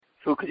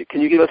So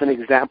can you give us an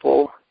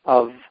example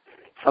of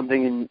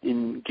something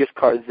in Gift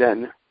Card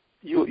Zen?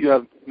 You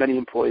have many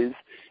employees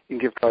in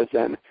Gift Card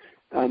Zen.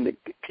 Can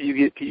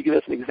you give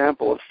us an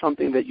example of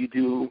something that you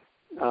do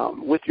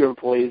with your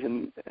employees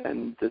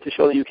and to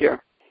show that you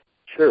care?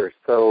 Sure.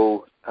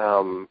 So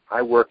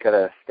I work at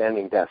a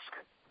standing desk.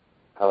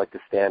 I like to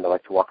stand. I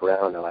like to walk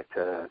around. I like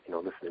to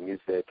listen to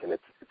music, and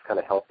it's kind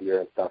of healthier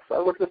and stuff. So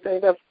I work at a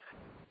standing desk,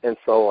 and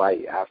so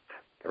I asked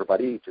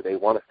everybody, do they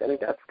want a standing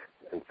desk?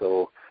 And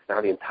so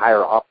now the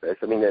entire office.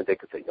 I mean, they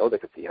could say no, they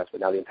could say yes,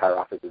 but now the entire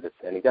office is at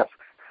standing desks.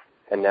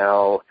 And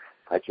now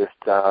I just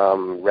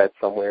read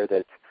somewhere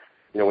that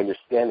when you're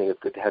standing, it's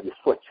good to have your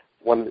foot,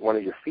 one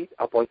of your feet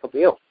up on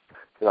something else.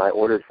 And I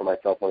ordered for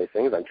myself one of these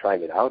things. I'm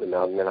trying it out, and then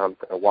I'm going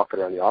to walk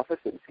around the office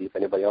and see if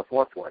anybody else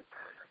wants one.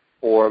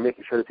 Or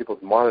making sure that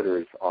people's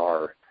monitors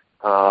are,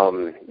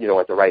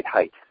 at the right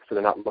height, so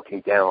they're not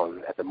looking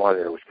down at the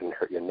monitor, which can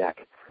hurt your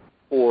neck.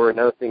 Or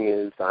another thing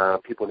is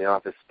people in the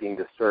office being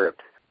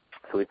disturbed.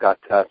 So we've got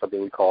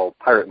something we call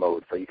pirate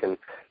mode. So you can,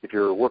 if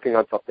you're working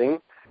on something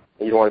and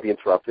you don't want to be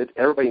interrupted,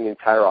 everybody in the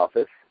entire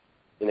office,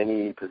 in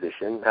any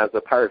position, has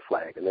a pirate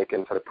flag, and they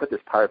can sort of put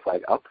this pirate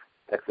flag up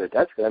next to their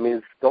desk. And that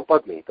means don't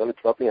bug me, don't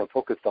interrupt me, I'm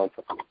focused on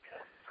something.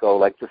 So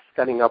like just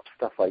setting up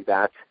stuff like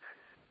that,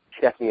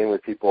 checking in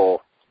with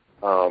people.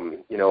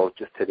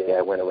 Just today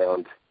I went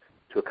around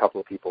to a couple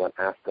of people and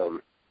asked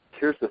them,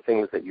 here's the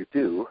things that you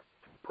do.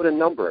 Put a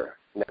number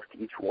next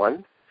to each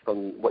one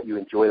from what you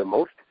enjoy the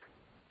most,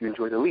 you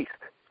enjoy the least.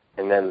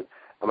 And then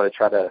I'm going to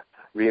try to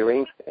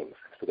rearrange things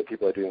so that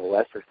people are doing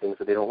less of things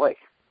that they don't like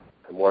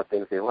and more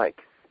things they like.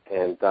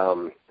 And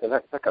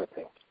that kind of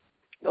thing.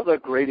 Those are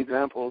great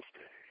examples.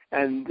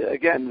 And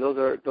again, those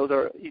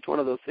are each one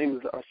of those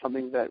things are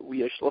something that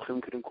we as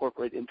Shluchim could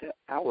incorporate into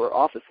our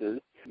offices,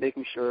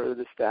 making sure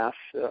the staff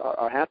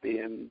are happy,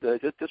 and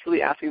just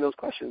really asking those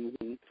questions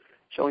and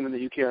showing them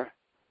that you care.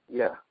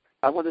 Yeah.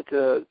 I wanted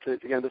to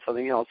get into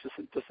something else, just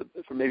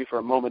for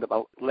a moment,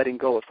 about letting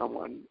go of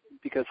someone,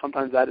 because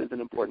sometimes that is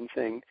an important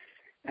thing,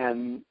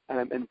 and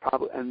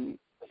from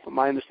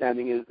my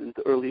understanding is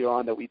the earlier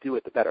on that we do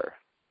it, the better.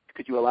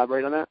 Could you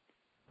elaborate on that?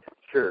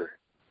 Sure.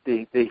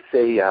 They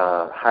say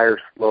hire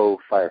slow,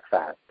 fire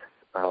fast.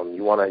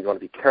 You want to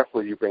be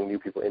careful as you bring new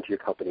people into your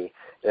company.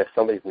 And if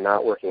somebody's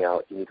not working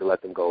out, you need to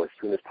let them go as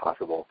soon as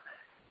possible.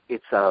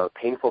 It's a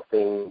painful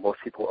thing. Most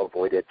people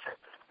avoid it.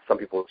 Some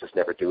people just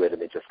never do it, and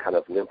they just kind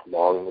of limp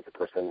along with the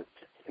person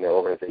in their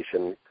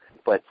organization.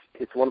 But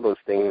it's one of those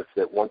things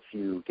that once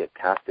you get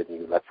past it and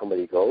you let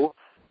somebody go,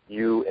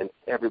 you and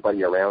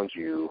everybody around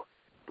you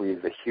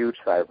breathes a huge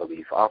sigh of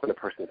relief. Often the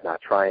person's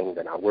not trying,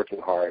 they're not working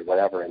hard,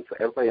 whatever, and so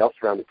everybody else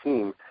around the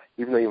team,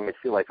 even though you might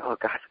feel like, oh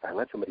gosh, if I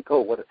let somebody go,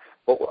 what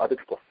will other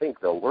people think?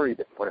 They'll worry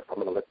that what if I'm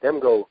going to let them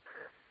go,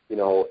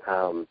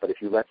 but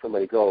if you let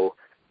somebody go,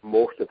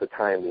 most of the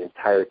time the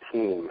entire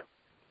team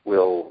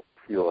will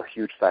feel a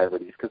huge sigh of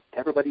relief, because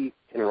everybody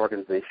in an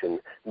organization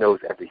knows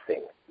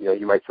everything.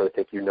 You might sort of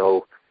think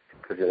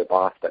because you're the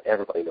boss, but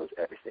everybody knows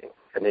everything,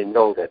 and they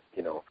know that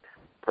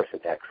person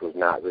X was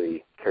not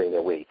really carrying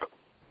their weight.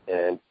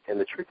 And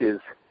the truth is,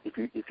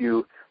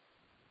 the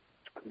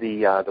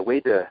way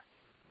to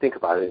think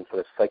about it and sort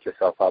of psych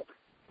yourself up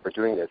for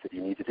doing this, if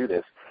you need to do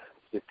this,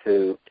 is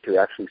to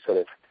actually sort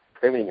of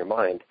frame it in your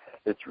mind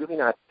that it's really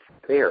not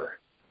fair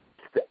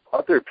to the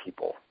other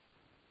people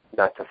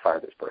not to fire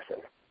this person,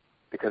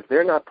 because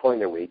they're not pulling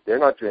their weight, they're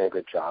not doing a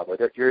good job, or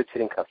they're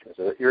irritating customers,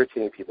 or they're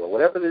irritating people, or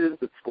whatever it is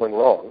that's going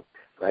wrong,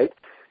 right?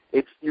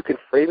 You can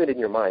frame it in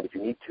your mind if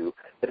you need to,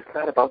 that it's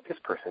not about this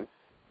person,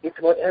 it's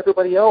about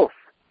everybody else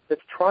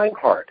that's trying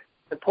hard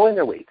and pulling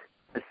their weight.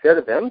 It's fair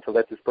to them to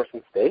let this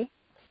person stay.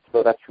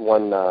 So that's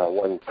one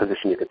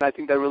position you could. I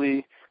think that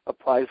really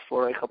applies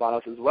for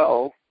Chabanos as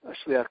well.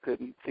 Actually, I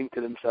could think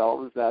to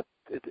themselves that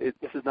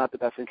this is not the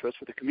best interest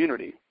for the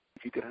community.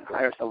 If you could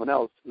hire someone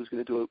else who's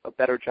going to do a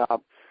better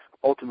job,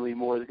 ultimately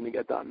more is going to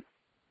get done.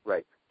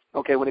 Right.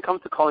 Okay, when it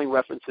comes to calling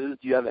references,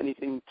 do you have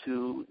anything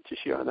to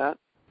share on that?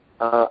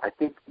 I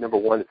think, number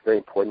one, it's very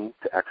important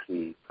to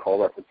actually call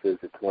references.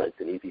 It's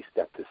an easy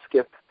step to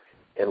skip.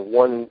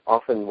 And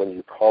often when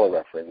you call a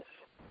reference,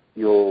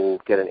 you'll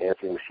get an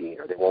answering machine,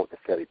 or they won't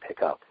necessarily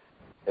pick up.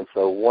 And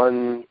so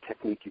one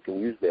technique you can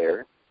use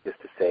there is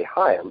to say,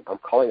 hi, I'm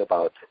calling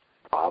about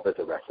Bob as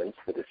a reference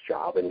for this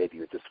job, and maybe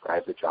you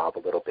describe the job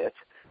a little bit.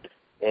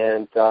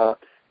 And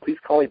please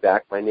call me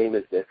back. My name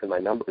is this, and my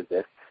number is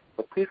this.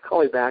 But please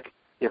call me back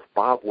if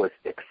Bob was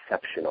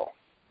exceptional.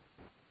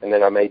 And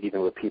then I might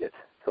even repeat it.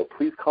 So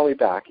please call me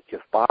back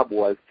if Bob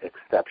was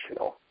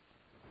exceptional.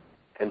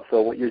 And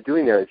so what you're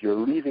doing there is you're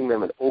leaving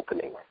them an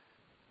opening,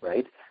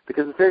 right?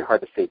 Because it's very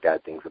hard to say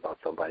bad things about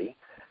somebody,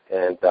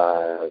 and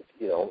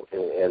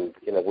and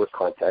in a work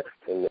context,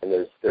 and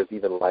there's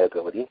even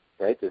liability,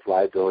 right? There's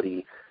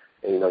liability,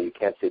 and you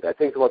can't say bad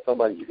things about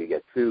somebody. You could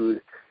get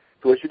sued.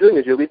 So what you're doing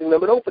is you're leaving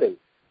them an opening.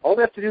 All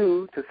they have to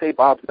do to say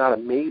Bob's not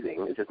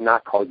amazing is just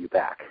not call you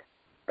back,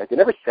 right? They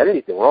never said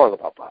anything wrong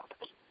about Bob.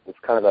 It's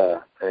kind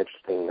of an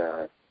interesting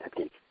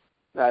technique.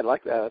 I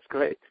like that. That's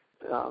great.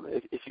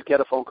 If you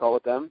get a phone call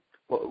with them,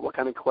 what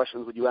kind of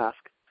questions would you ask?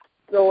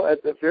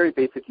 at the very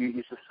basic, you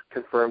just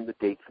confirm the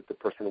dates that the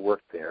person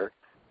worked there,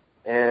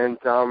 and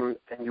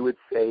you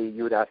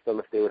would ask them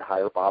if they would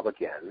hire Bob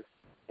again.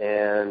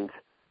 And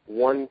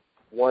one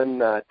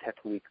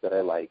technique that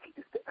I like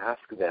is to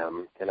ask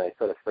them, and I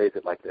sort of phrase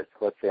it like this.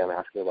 Let's say I'm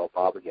asking about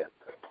Bob again.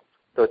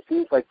 So it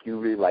seems like you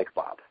really like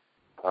Bob,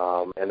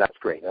 and that's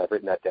great. And I've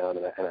written that down,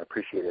 and I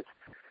appreciate it.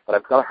 But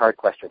I've got a hard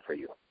question for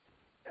you.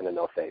 And then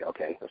they'll say,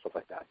 okay, or something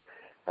like that.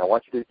 And I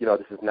want you to,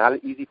 this is not an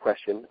easy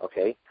question,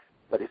 okay?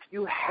 But if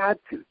you had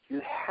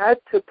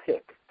to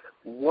pick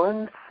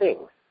one thing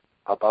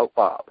about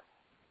Bob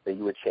that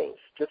you would change,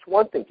 just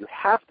one thing, you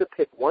have to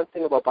pick one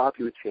thing about Bob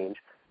you would change,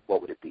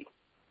 what would it be?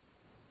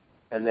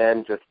 And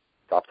then just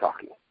stop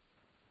talking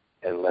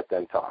and let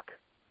them talk.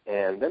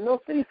 And then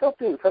they'll say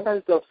something.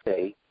 Sometimes they'll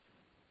say,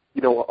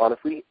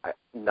 honestly,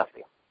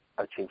 nothing.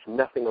 I've changed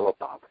nothing about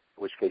Bob,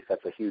 in which case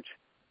that's a huge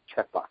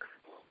checkbox.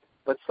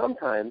 But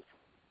sometimes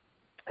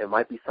it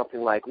might be something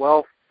like,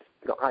 well,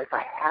 if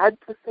I had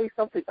to say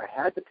something, if I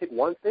had to pick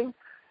one thing,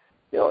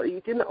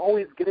 you didn't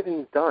always get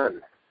everything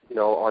done,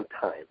 on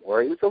time.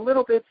 Or it was a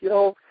little bit,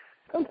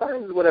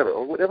 sometimes whatever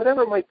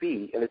it might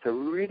be. And it's a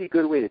really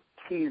good way to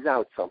tease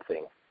out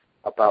something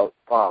about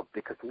Bob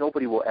because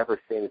nobody will ever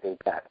say anything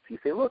back. So you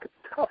say, look, it's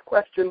a tough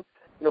question,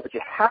 but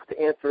you have to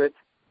answer it,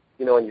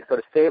 and you sort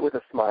of say it with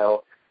a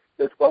smile.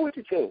 Says, what would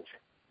you change?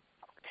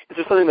 Is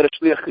there something that a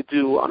shliach could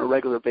do on a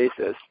regular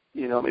basis,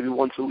 maybe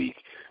once a week,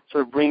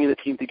 sort of bringing the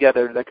team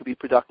together that could be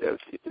productive?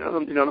 You know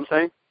what I'm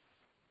saying?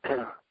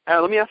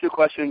 Let me ask you a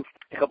question.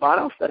 A Chabad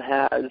house that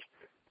has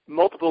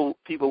multiple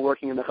people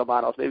working in the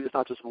Chabad house, maybe it's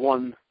not just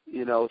one,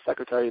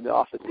 secretary in the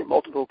office,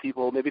 multiple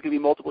people, maybe it could be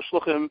multiple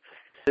shluchim.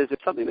 Is it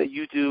something that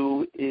you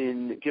do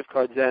in Gift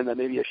Card Zen that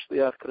maybe a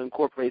shliach could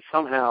incorporate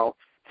somehow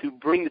to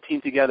bring the team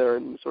together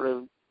and sort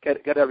of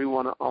get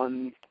everyone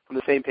on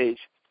the same page?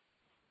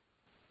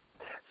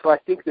 So I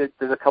think that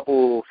there's a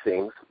couple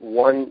things.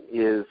 One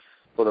is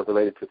sort of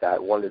related to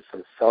that. One is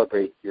sort of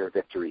celebrate your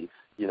victories.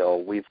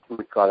 We've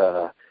got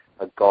a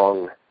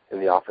gong in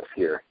the office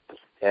here,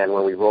 and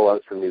when we roll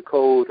out some new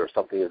code or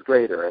something is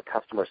great or a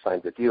customer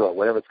signs a deal or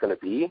whatever it's going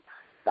to be,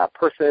 that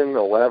person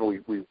or whatever,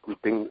 we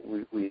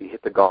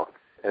hit the gong,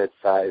 and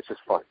it's just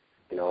fun.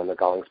 And the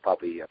gong's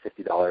probably a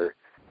 $50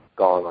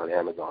 gong on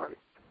Amazon.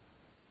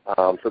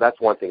 So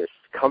that's one thing. Is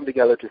come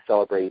together to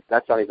celebrate.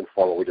 That's not even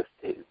formal. We just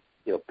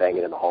bang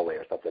it in the hallway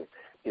or something.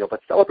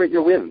 But celebrate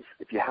your wins.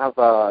 If you have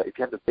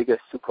the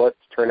biggest Sukkot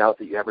turnout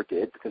that you ever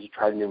did because you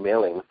tried a new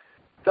mailing,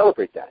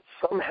 celebrate that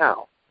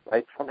somehow,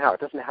 right? Somehow. It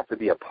doesn't have to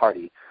be a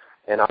party.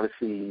 And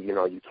obviously,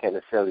 you can't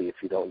necessarily, if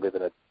you don't live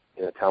in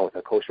a town with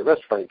a kosher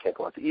restaurant, you can't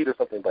go out to eat or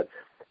something. But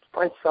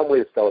find some way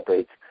to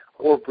celebrate,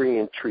 or bring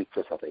in treats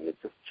or something.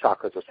 It's just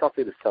chocolates or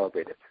something to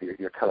celebrate it. So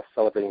you're kind of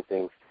celebrating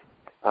things.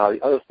 The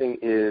other thing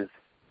is,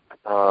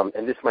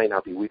 and this might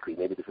not be weekly.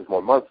 Maybe this is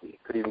more monthly.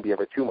 It could even be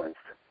every 2 months.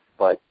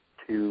 But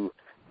you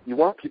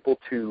want people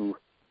to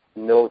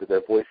know that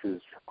their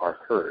voices are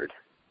heard,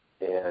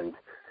 and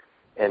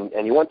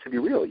you want it to be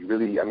real. You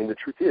really, the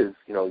truth is,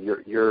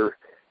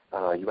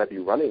 you might be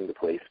running the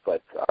place,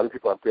 but other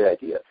people have great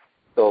ideas.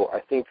 So I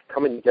think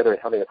coming together and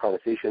having a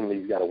conversation,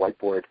 maybe you've got a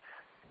whiteboard,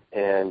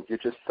 and you're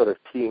just sort of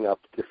teeing up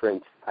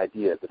different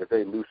ideas that are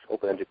very loose,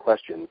 open-ended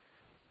questions.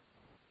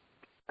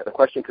 And the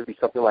question could be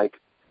something like,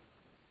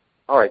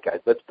 all right, guys,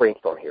 let's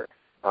brainstorm here.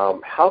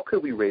 How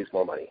could we raise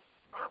more money?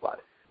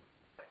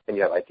 And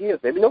you have ideas.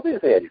 Maybe nobody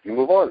has any ideas. You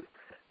move on.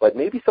 But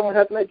maybe someone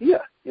has an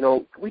idea.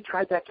 We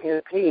tried that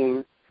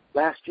campaign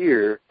last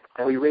year,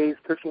 and we raised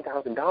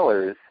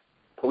 $13,000,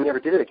 but we never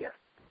did it again.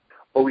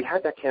 Or we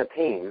had that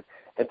campaign,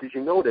 and did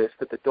you notice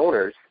that the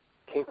donors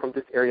came from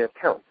this area of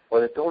town, or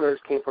the donors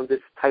came from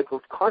this type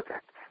of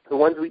contact? The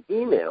ones we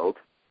emailed,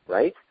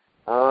 right,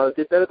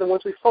 did better than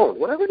ones we phoned.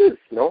 Whatever it is,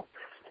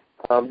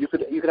 you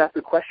could ask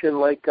a question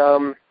like,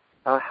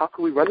 how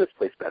can we run this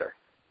place better?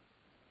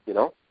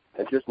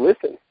 And just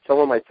listen.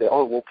 Someone might say,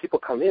 oh, well, people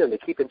come in and they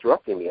keep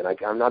interrupting me, and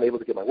I'm not able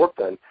to get my work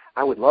done.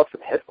 I would love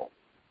some headphones.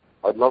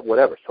 I'd love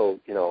whatever. So,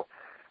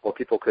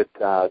 people could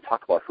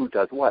talk about who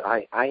does what.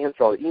 I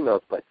answer all the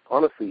emails, but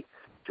honestly,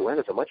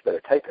 Joanna's a much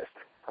better typist.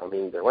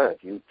 Joanna,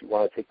 do you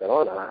want to take that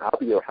on? I'll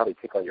be happy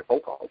to take on your phone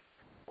calls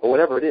or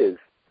whatever it is.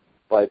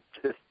 But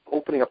just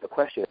opening up the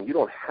question, you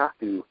don't have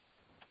to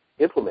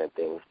implement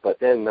things. But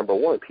then, number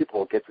one,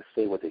 people get to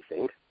say what they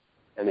think,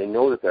 and they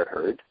know that they're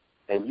heard.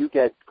 And you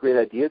get great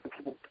ideas, and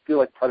people feel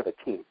like part of a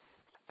team.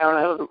 Aaron,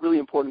 I have a really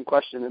important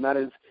question, and that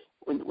is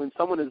when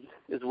someone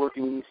is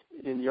working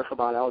in your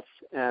Chabad house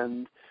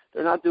and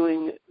they're not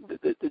doing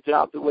the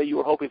job the way you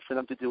were hoping for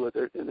them to do it,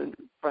 and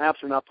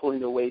perhaps they're not pulling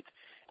their weight,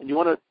 and you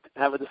want to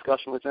have a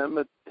discussion with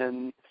them,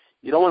 and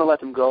you don't want to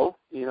let them go.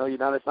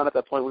 It's not at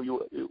that point where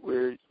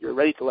you're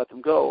ready to let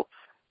them go,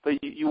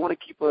 but you want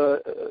to keep a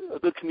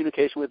good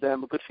communication with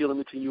them, a good feeling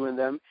between you and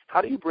them.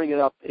 How do you bring it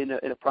up in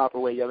a proper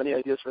way? You have any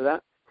ideas for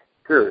that?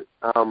 Sure.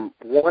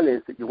 One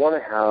is that you want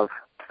to have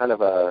kind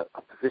of a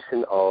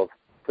position of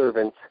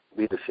servant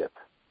leadership.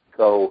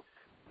 So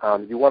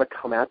you want to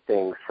come at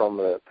things from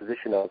a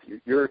position of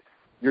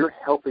you're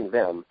helping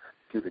them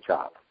do the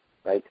job,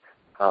 right?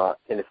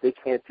 And if they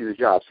can't do the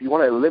job, so you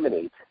want to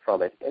eliminate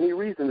from it any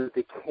reason that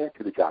they can't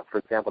do the job. For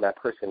example, that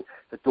person,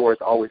 the door is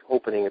always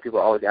opening and people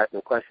are always asking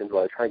them questions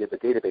while they're trying to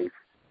get the database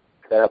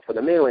set up for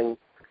the mailing,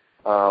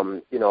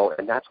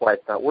 and that's why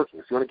it's not working.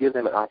 So you want to give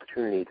them an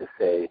opportunity to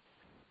say,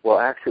 well,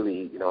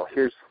 actually,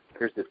 here's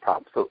this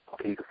problem. So,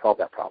 okay, you can solve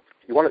that problem.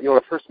 You want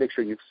to first make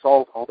sure you've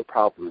solved all the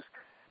problems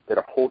that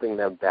are holding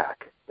them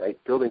back, right?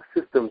 Building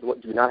systems,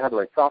 do you not have the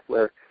right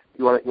software?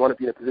 You want to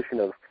be in a position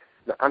of,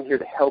 I'm here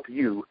to help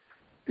you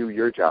do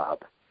your job,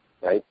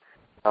 right?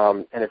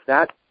 And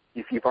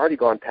if you've already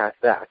gone past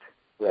that,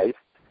 right,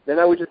 then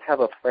I would just have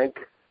a frank,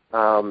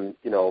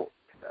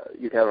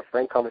 you can have a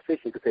frank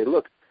conversation. You could say,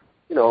 look,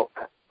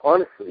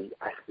 honestly,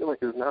 I feel like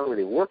it's not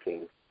really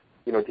working.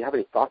 Do you have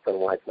any thoughts on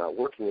why it's not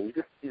working? And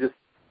you just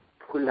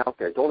put it out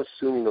there. Don't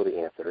assume you know the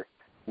answer.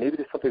 Maybe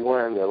there's something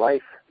going on in your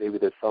life. Maybe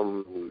there's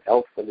something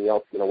else.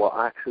 Well,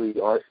 actually,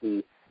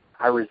 honestly,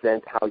 I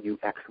resent how you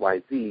X,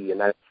 Y, Z, and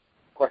that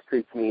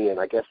frustrates me, and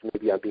I guess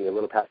maybe I'm being a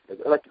little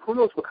passive. Like, who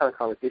knows what kind of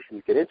conversation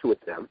you get into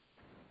with them,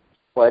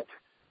 but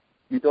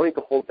you don't need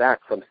to hold back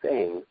from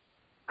saying,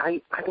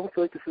 I don't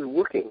feel like this is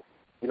working.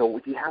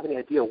 Do you have any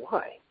idea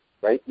why,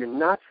 right? You're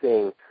not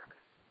saying,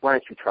 why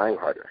aren't you trying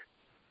harder?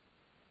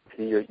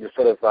 See, you're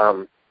sort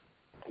of,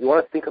 you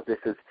want to think of this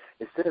as,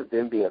 instead of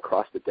them being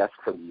across the desk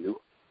from you,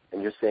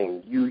 and you're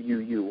saying,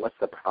 you, what's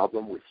the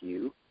problem with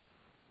you?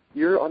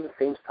 You're on the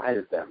same side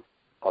as them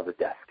on the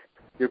desk.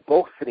 You're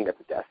both sitting at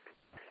the desk,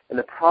 and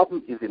the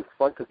problem is in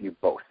front of you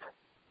both,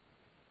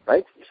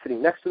 right? You're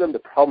sitting next to them, the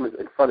problem is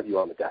in front of you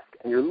on the desk,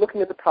 and you're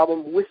looking at the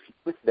problem with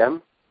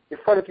them in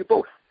front of you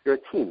both. You're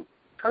a team.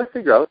 Trying to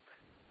figure out,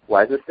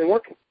 why is this thing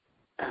working?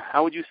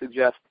 How would you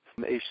suggest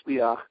a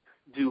shliach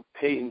do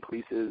pay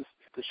increases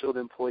to show the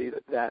employee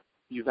that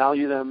you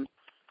value them,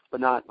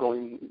 but not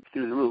going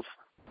through the roof?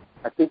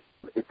 I think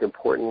it's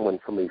important when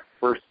somebody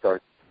first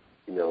starts,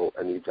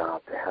 a new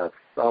job to have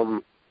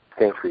some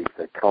increase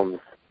that comes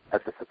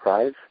as a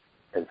surprise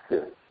and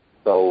soon.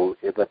 So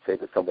let's say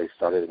that somebody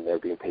started and they're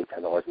being paid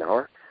 $10 an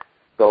hour.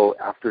 So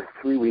after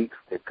 3 weeks,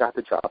 they've got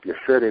the job. You're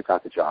sure they've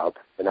got the job.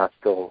 They're not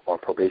still on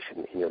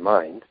probation in your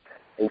mind.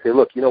 And you say,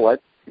 look, you know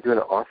what? You're doing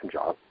an awesome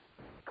job.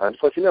 Just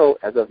to let you know,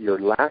 as of your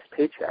last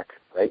paycheck,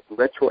 right,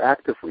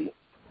 retroactively,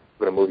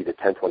 we're going to move you to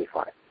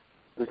 $10.25.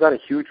 It's not a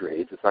huge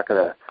raise. It's not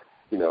going to,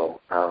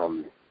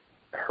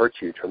 hurt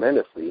you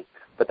tremendously,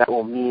 but that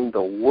will mean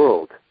the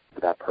world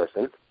to that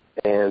person.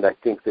 And I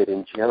think that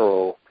in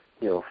general,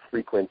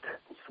 frequent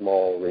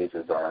small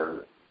raises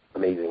are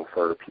amazing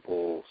for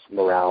people's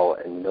morale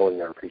and knowing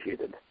they're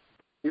appreciated,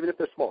 even if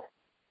they're small.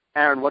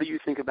 Aaron, what do you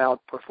think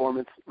about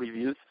performance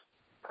reviews?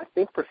 I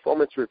think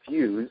performance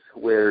reviews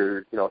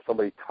where,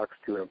 somebody talks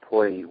to an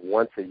employee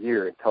once a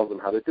year and tells them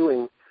how they're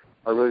doing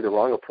are really the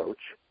wrong approach.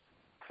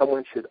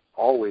 Someone should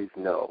always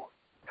know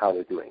how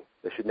they're doing.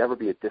 There should never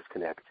be a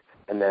disconnect.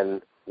 And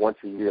then once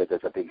a year,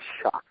 there's a big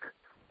shock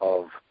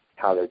of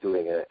how they're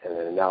doing and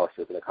an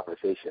analysis and a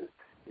conversation.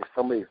 If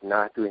somebody's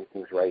not doing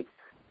things right,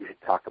 you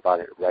should talk about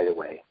it right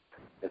away.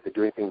 If they're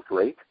doing things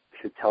great, you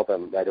should tell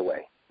them right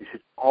away. You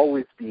should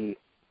always be,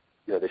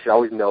 they should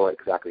always know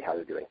exactly how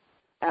they're doing.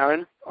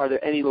 Aaron, are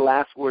there any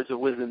last words of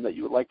wisdom that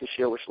you would like to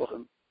share with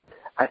shluchim?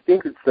 I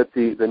think it's that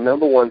the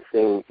number one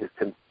thing is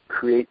to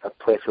create a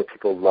place where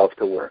people love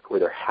to work, where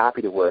they're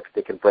happy to work.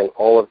 They can bring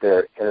all of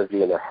their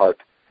energy and their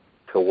heart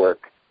to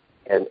work,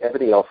 and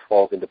everything else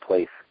falls into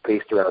place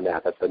based around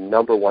that. That's the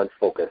number one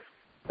focus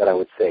that I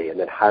would say. And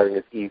then hiring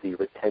is easy,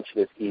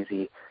 retention is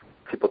easy,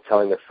 people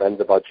telling their friends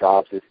about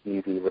jobs is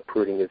easy,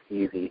 recruiting is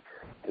easy,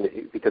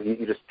 because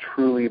you just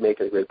truly make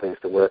it a great place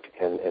to work,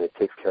 and it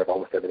takes care of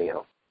almost everything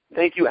else.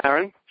 Thank you,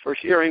 Aaron, for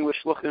sharing with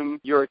shluchim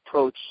your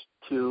approach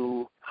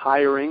to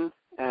hiring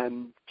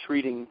and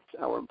treating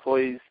our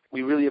employees.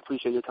 We really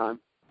appreciate your time.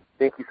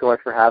 Thank you so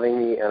much for having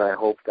me, and I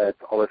hope that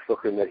all the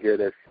shluchim that hear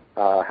this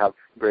have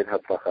great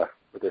hatzlacha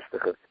with their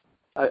shlichus.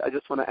 I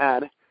just want to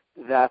add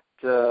that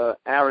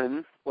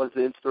Aaron was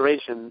the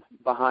inspiration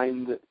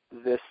behind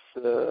this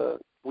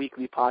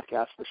weekly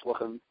podcast for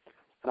shluchim,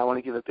 and I want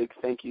to give a big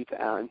thank you to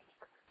Aaron.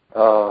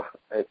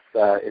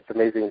 It's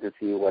amazing to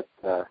see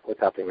what's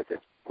happening with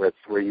it,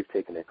 where you've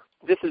taken it.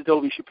 This is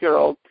Dovie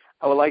Shapiro.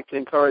 I would like to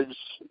encourage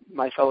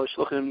my fellow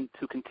shluchim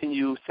to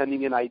continue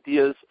sending in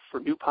ideas for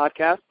new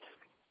podcasts.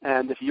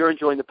 And if you're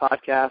enjoying the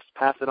podcast,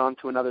 pass it on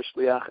to another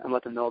shliach and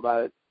let them know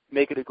about it.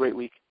 Make it a great week.